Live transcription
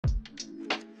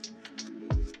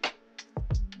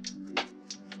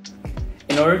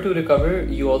In order to recover,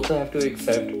 you also have to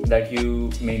accept that you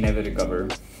may never recover.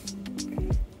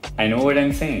 I know what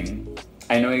I'm saying.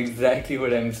 I know exactly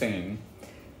what I'm saying.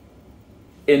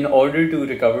 In order to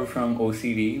recover from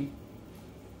OCD,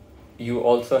 you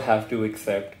also have to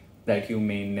accept that you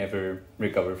may never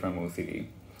recover from OCD.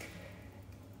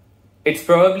 It's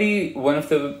probably one of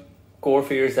the core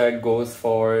fears that goes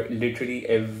for literally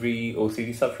every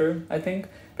OCD sufferer, I think,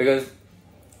 because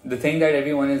the thing that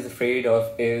everyone is afraid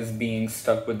of is being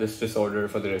stuck with this disorder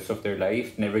for the rest of their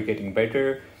life, never getting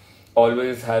better,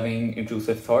 always having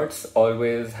intrusive thoughts,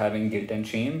 always having guilt and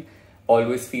shame,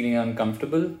 always feeling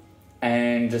uncomfortable,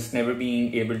 and just never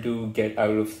being able to get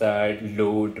out of that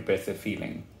low depressive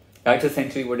feeling. That's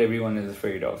essentially what everyone is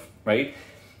afraid of, right?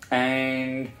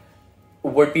 And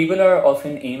what people are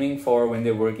often aiming for when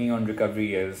they're working on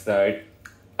recovery is that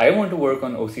I want to work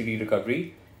on OCD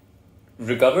recovery,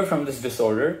 recover from this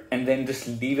disorder, and then just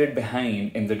leave it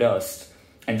behind in the dust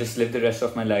and just live the rest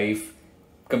of my life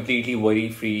completely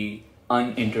worry-free,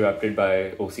 uninterrupted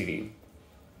by OCD.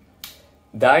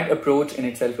 That approach in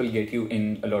itself will get you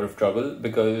in a lot of trouble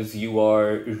because you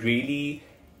are really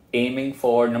aiming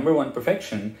for, number one,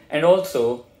 perfection, and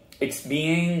also it's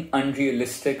being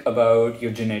unrealistic about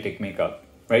your genetic makeup,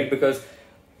 right? Because,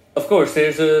 of course,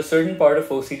 there's a certain part of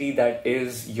OCD that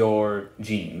is your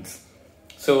genes.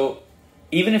 So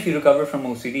even if you recover from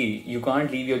OCD, you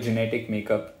can't leave your genetic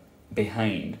makeup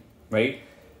behind, right?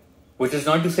 Which is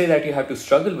not to say that you have to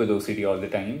struggle with OCD all the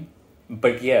time,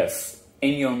 but yes,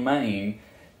 in your mind,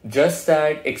 just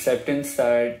that acceptance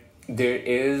that there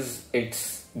is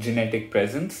its genetic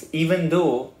presence, even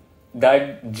though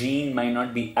that gene might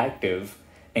not be active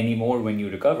anymore when you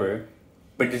recover,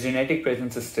 but the genetic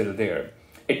presence is still there.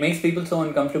 It makes people so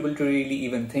uncomfortable to really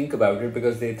even think about it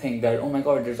because they think that, oh my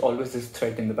god, there's always this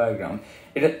threat in the background.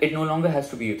 It no longer has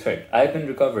to be a threat. I've been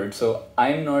recovered, so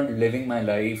I'm not living my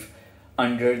life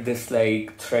under this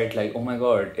like threat, like, oh my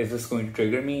god, is this going to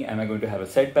trigger me? Am I going to have a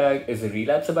setback? Is a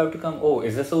relapse about to come? Oh,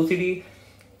 is this OCD?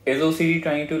 Is OCD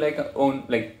trying to like own,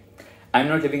 like, I'm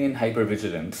not living in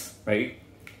hypervigilance, right?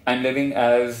 I'm living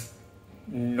as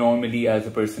normally as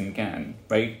a person can,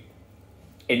 right?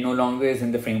 It no longer is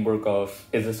in the framework of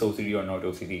is this OCD or not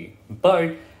OCD.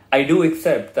 But I do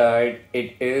accept that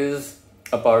it is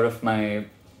a part of my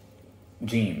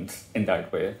genes in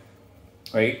that way,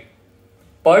 right?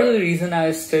 Part of the reason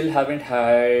I still haven't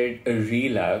had a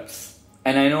relapse,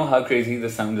 and I know how crazy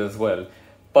this sounds as well,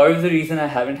 part of the reason I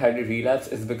haven't had a relapse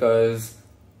is because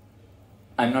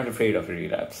I'm not afraid of a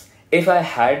relapse. If I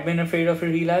had been afraid of a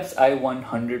relapse, I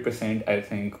 100% I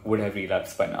think would have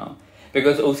relapsed by now.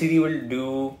 Because OCD will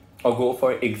do or go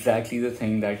for exactly the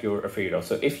thing that you're afraid of.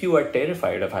 So if you are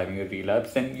terrified of having a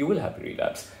relapse, then you will have a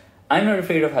relapse. I'm not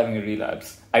afraid of having a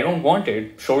relapse. I don't want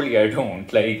it. Surely I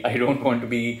don't. Like, I don't want to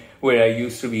be where I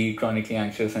used to be, chronically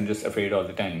anxious and just afraid all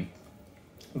the time.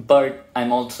 But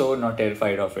I'm also not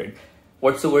terrified of it.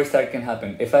 What's the worst that can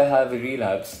happen? If I have a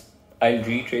relapse, I'll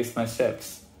retrace my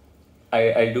steps.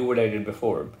 I'll do what I did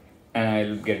before and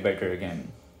I'll get better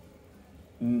again.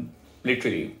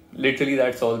 Literally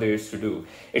that's all there is to do.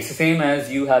 It's the same as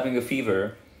you having a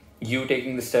fever, you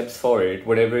taking the steps for it,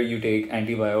 whatever you take,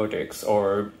 antibiotics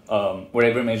or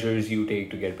whatever measures you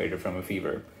take to get better from a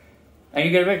fever, and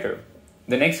you get better.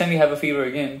 The next time you have a fever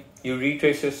again, you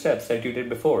retrace your steps that you did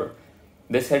before.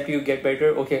 This helped you get better,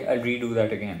 okay, I'll redo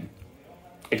that again.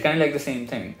 It's kind of like the same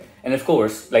thing. And of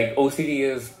course, like, OCD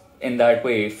is in that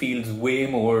way feels way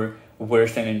more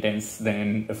worse and intense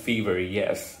than a fever,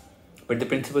 yes, but the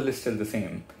principle is still the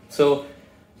same. So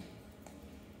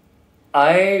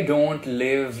I don't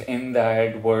live in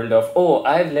that world of, oh,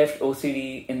 I've left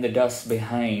OCD in the dust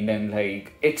behind and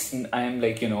like I'm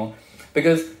like,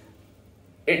 because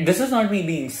this is not me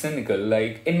being cynical.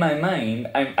 Like, in my mind,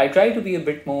 I try to be a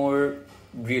bit more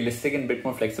realistic and a bit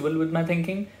more flexible with my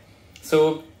thinking.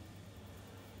 So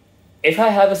if I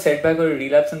have a setback or a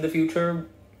relapse in the future,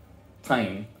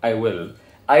 fine, I will.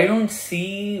 I don't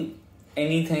see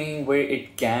anything where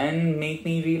it can make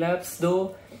me relapse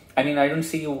though. I mean, I don't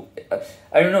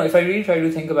know, if I really try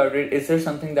to think about it, is there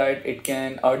something that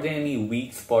are there any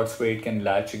weak spots where it can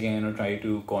latch again or try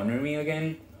to corner me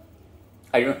again?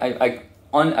 I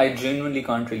genuinely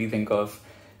can't really think of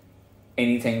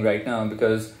anything right now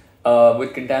because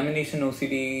with contamination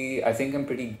OCD, I think I'm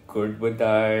pretty good with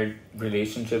that.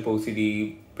 Relationship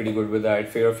OCD, pretty good with that.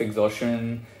 Fear of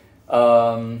exhaustion.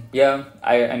 Yeah,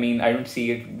 I mean, I don't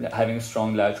see it having a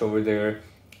strong latch over there.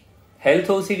 Health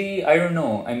OCD, I don't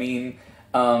know. I mean,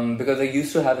 because I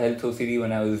used to have health OCD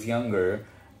when I was younger,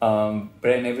 but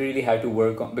I never really had to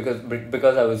work on,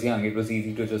 because I was young, it was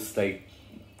easy to just like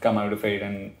come out of it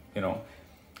and,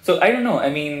 So I don't know. I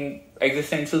mean,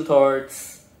 existential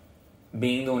thoughts,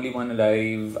 being the only one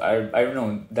alive. I don't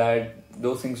know that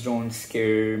those things don't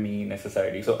scare me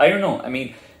necessarily. So I don't know. I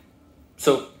mean,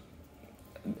 so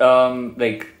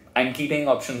like I'm keeping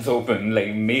options open.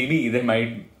 Like maybe there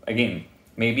might again,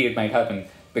 maybe it might happen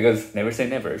because never say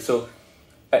never. So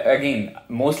again,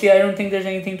 mostly I don't think there's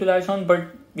anything to latch on. But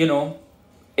you know,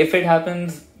 if it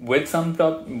happens with some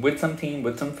with some theme,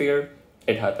 with some fear,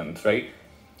 it happens, right?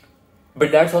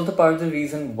 But that's also part of the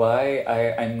reason why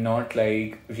I'm not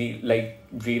like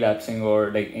relapsing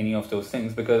or like any of those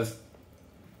things, because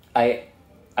I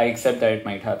I accept that it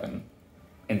might happen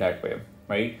in that way,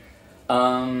 right?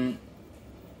 Um,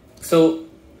 so,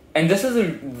 and this is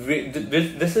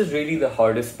this is really the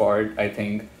hardest part, I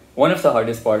think. One of the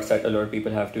hardest parts that a lot of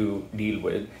people have to deal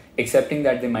with, accepting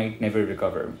that they might never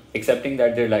recover, accepting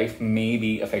that their life may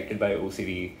be affected by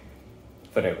OCD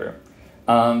forever.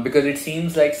 Because it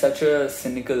seems like such a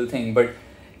cynical thing, but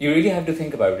you really have to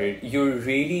think about it. You're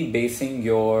really basing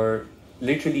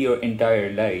literally your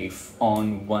entire life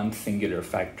on one singular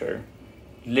factor.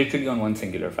 Literally on one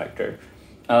singular factor.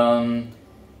 And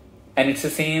it's the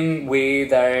same way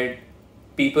that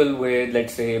people with,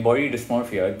 let's say, body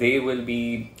dysmorphia, they will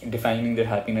be defining their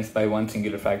happiness by one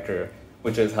singular factor,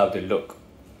 which is how they look.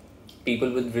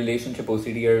 People with relationship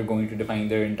OCD are going to define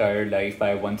their entire life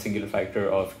by one singular factor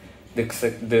of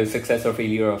the success or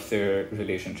failure of their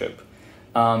relationship.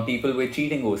 People with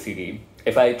cheating OCD,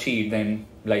 if I cheat, then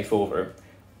life over.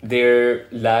 Their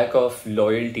lack of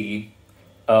loyalty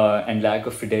and lack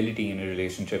of fidelity in a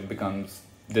relationship becomes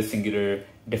the singular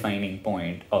defining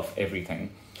point of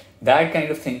everything. That kind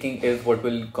of thinking is what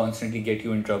will constantly get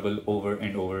you in trouble over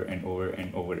and over and over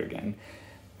and over again.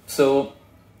 So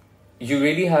you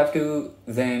really have to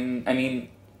then, I mean,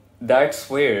 that's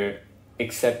where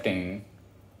accepting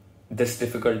this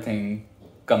difficult thing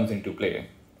comes into play,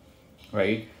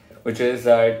 right? Which is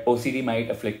that OCD might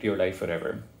afflict your life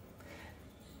forever.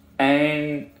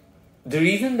 And the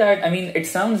reason that, I mean, it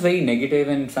sounds very negative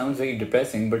and sounds very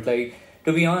depressing, but like,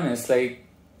 to be honest, like,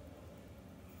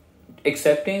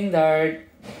 accepting that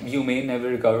you may never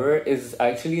recover is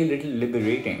actually a little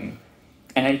liberating.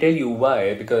 And I'll tell you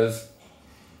why, because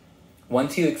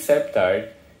once you accept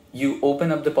that, you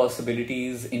open up the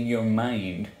possibilities in your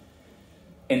mind,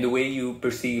 in the way you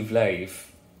perceive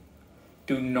life,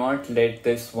 to not let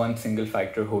this one single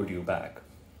factor hold you back.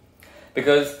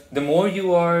 Because the more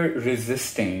you are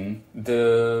resisting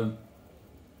that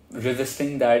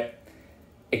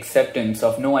acceptance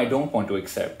of, no, I don't want to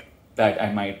accept that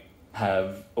I might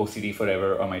have OCD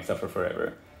forever or might suffer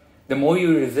forever. The more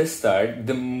you resist that,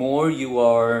 the more you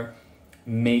are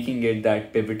making it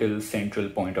that pivotal central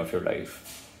point of your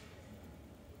life.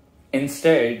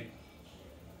 Instead,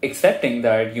 accepting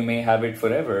that you may have it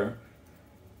forever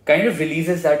kind of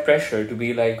releases that pressure to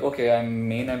be like, okay, I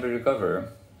may never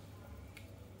recover,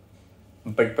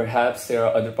 but perhaps there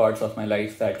are other parts of my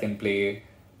life that can play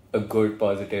a good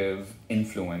positive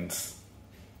influence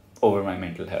over my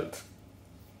mental health.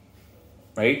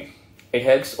 Right? It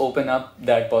helps open up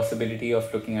that possibility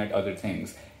of looking at other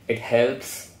things. It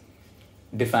helps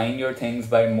define your things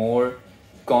by more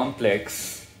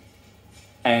complex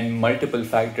and multiple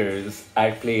factors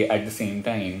at play at the same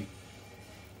time,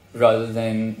 rather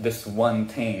than this one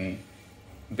thing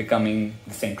becoming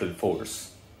the central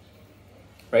force.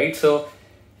 Right? So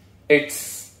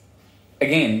it's,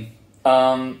 again,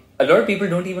 a lot of people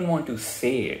don't even want to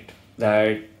say it,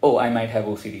 that, oh, I might have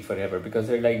OCD forever, because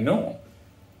they're like, no.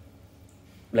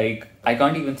 Like, I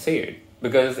can't even say it,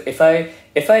 because if I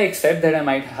accept that I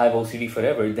might have OCD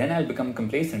forever, then I'll become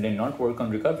complacent and not work on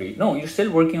recovery. No, you're still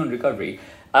working on recovery.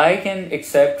 I can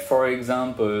accept, for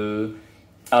example,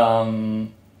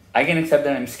 I can accept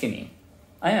that I'm skinny.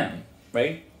 I am,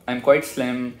 right? I'm quite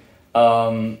slim.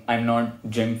 I'm not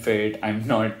gym fit. I'm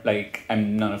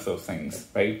none of those things,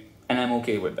 right? And I'm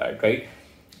okay with that, right?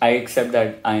 I accept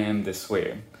that I am this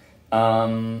way.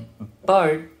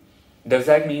 But does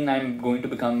that mean I'm going to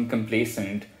become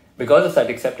complacent? Because of that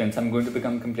acceptance, I'm going to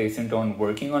become complacent on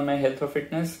working on my health or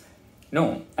fitness?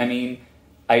 No. I mean,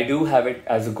 I do have it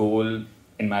as a goal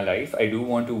in my life. I do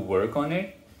want to work on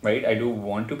it, right? I do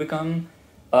want to become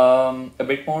a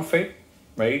bit more fit,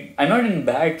 right? I'm not in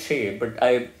bad shape, but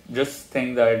I just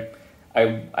think that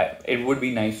it would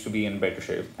be nice to be in better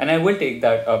shape. And I will take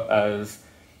that up as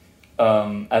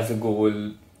a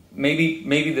goal. Maybe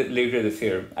later this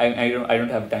year. I don't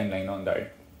have a timeline on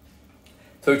that.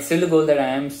 So it's still a goal that I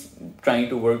am trying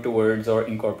to work towards or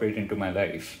incorporate into my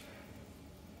life.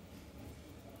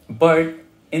 But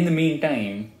in the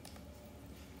meantime,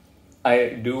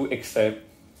 I do accept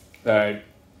that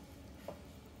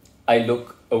I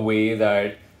look a way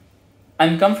that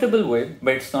I'm comfortable with,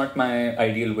 but it's not my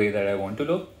ideal way that I want to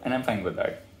look, and I'm fine with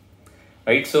that.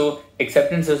 Right? So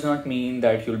acceptance does not mean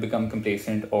that you'll become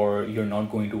complacent or you're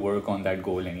not going to work on that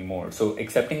goal anymore. So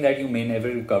accepting that you may never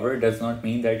recover does not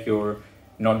mean that you're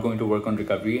not going to work on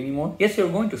recovery anymore. Yes,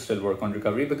 you're going to still work on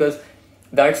recovery, because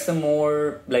that's the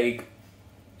more like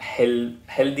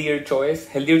healthier choice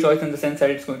in the sense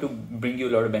that it's going to bring you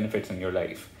a lot of benefits in your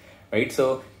life, right?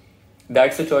 So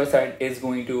that's a choice that is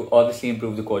going to obviously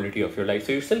improve the quality of your life.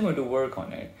 So you're still going to work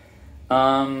on it,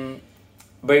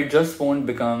 but it just won't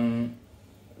become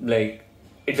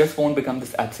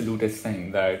this absolutist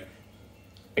thing that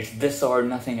it's this or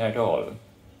nothing at all,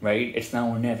 right? It's now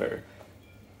or never.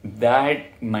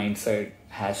 That mindset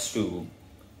has to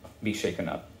be shaken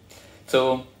up.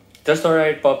 So just thought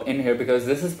I'd pop in here because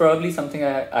this is probably something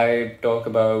I talk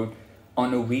about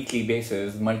on a weekly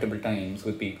basis multiple times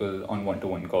with people on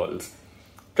one-to-one calls,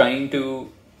 trying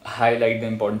to highlight the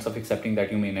importance of accepting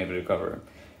that you may never recover.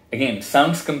 Again,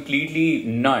 sounds completely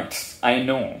nuts. I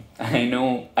know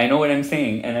what I'm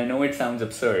saying, and I know it sounds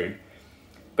absurd,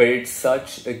 but it's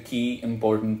such a key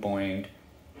important point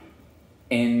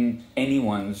in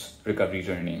anyone's recovery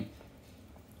journey.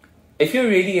 If you're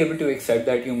really able to accept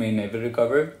that you may never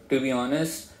recover, to be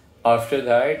honest, after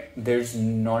that, there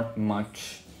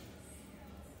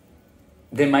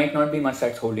might not be much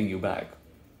that's holding you back.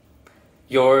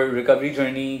 Your recovery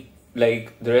journey,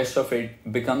 like the rest of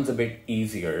it, becomes a bit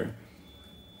easier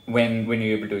when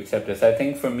you're able to accept this. I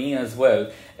think for me as well,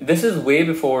 this is way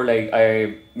before like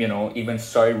I, even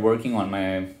started working on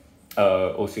my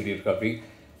OCD recovery.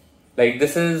 Like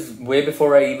this is way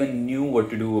before I even knew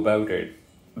what to do about it.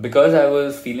 Because I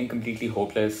was feeling completely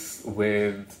hopeless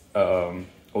with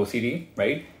OCD,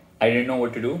 right? I didn't know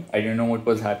what to do. I didn't know what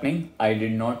was happening. I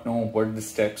did not know what the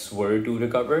steps were to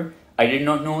recover. I did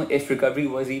not know if recovery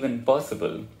was even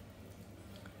possible.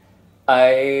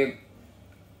 I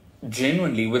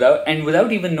genuinely, without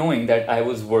even knowing that I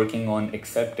was working on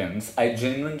acceptance, I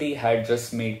genuinely had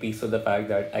just made peace with the fact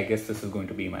that I guess this is going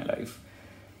to be my life.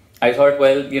 I thought,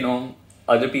 well,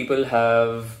 other people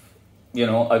have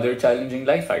other challenging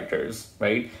life factors,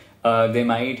 right? They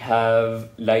might have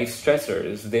life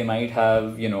stressors. They might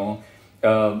have,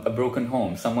 a broken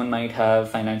home. Someone might have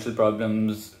financial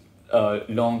problems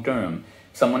long term.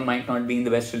 Someone might not be in the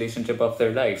best relationship of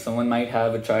their life. Someone might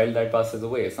have a child that passes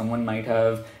away. Someone might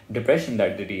have depression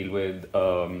that they deal with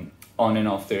on and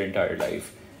off their entire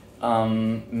life.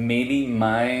 Maybe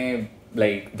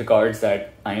the cards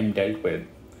that I am dealt with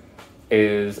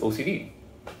is OCD.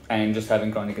 And just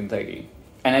having chronic anxiety.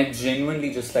 And I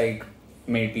genuinely just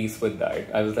made peace with that.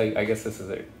 I was like, I guess this is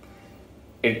it.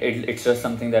 It's just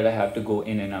something that I have to go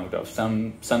in and out of.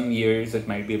 Some years it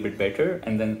might be a bit better,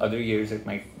 and then other years it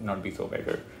might not be so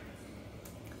better.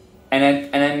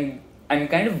 And I'm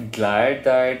kind of glad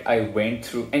that I went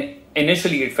through, and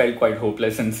initially it felt quite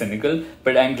hopeless and cynical,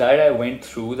 but I'm glad I went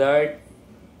through that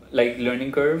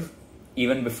learning curve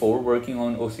even before working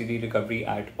on OCD recovery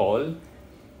at all.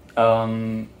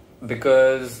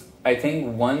 Because I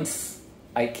think once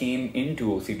I came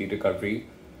into OCD recovery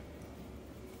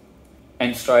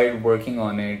and started working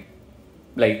on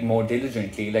it more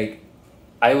diligently,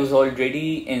 I was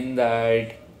already in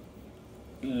that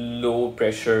low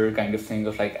pressure kind of thing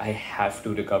of I have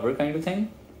to recover kind of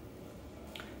thing.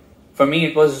 For me,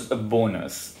 it was a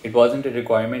bonus. It wasn't a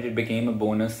requirement. It became a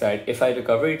bonus that if I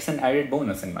recover, it's an added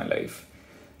bonus in my life.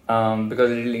 Because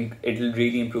it'll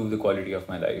really improve the quality of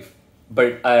my life.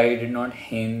 But I did not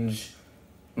hinge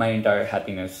my entire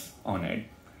happiness on it.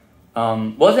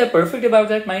 Was I perfect about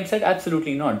that mindset?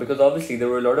 Absolutely not, because obviously there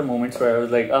were a lot of moments where I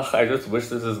was like, I just wish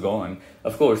this is gone.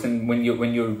 Of course, and when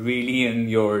you're really in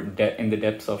the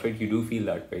depths of it, you do feel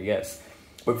that way, yes.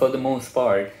 But for the most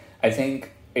part, I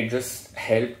think it just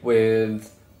helped with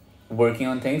working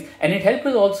on things, and it helped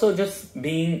with also just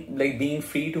being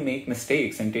free to make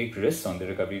mistakes and take risks on the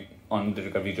recovery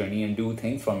journey and do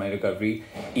things for my recovery,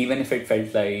 even if it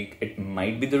felt like it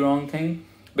might be the wrong thing.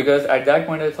 Because at that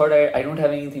point I thought I don't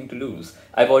have anything to lose.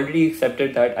 I've already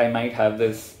accepted that I might have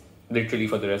this literally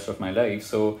for the rest of my life,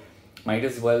 so might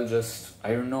as well just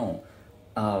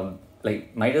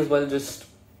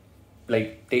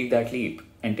take that leap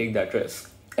and take that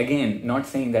risk. Again, not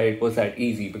saying that it was that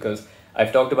easy, because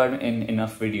I've talked about it in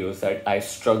enough videos that I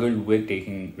struggled with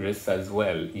taking risks as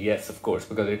well. Yes, of course,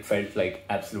 because it felt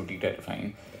absolutely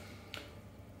terrifying.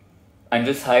 I'm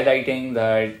just highlighting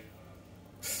that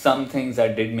some things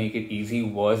that did make it easy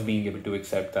was being able to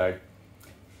accept that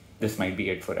this might be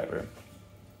it forever.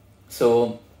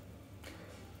 So,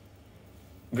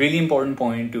 really important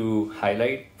point to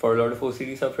highlight for a lot of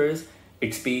OCD sufferers.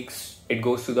 It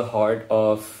goes to the heart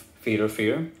of fear of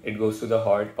fear. It goes to the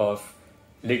heart of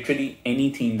literally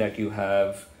any theme that you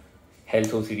have: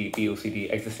 health OCD,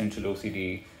 POCD, existential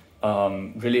OCD,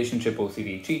 relationship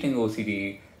OCD, cheating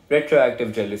OCD,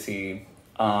 retroactive jealousy,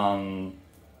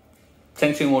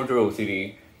 sensory motor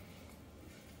OCD,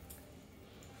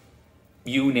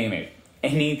 you name it.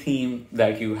 Any theme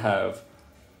that you have,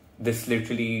 this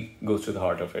literally goes to the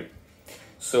heart of it.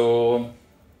 So,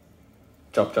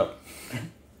 chop chop.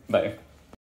 Bye.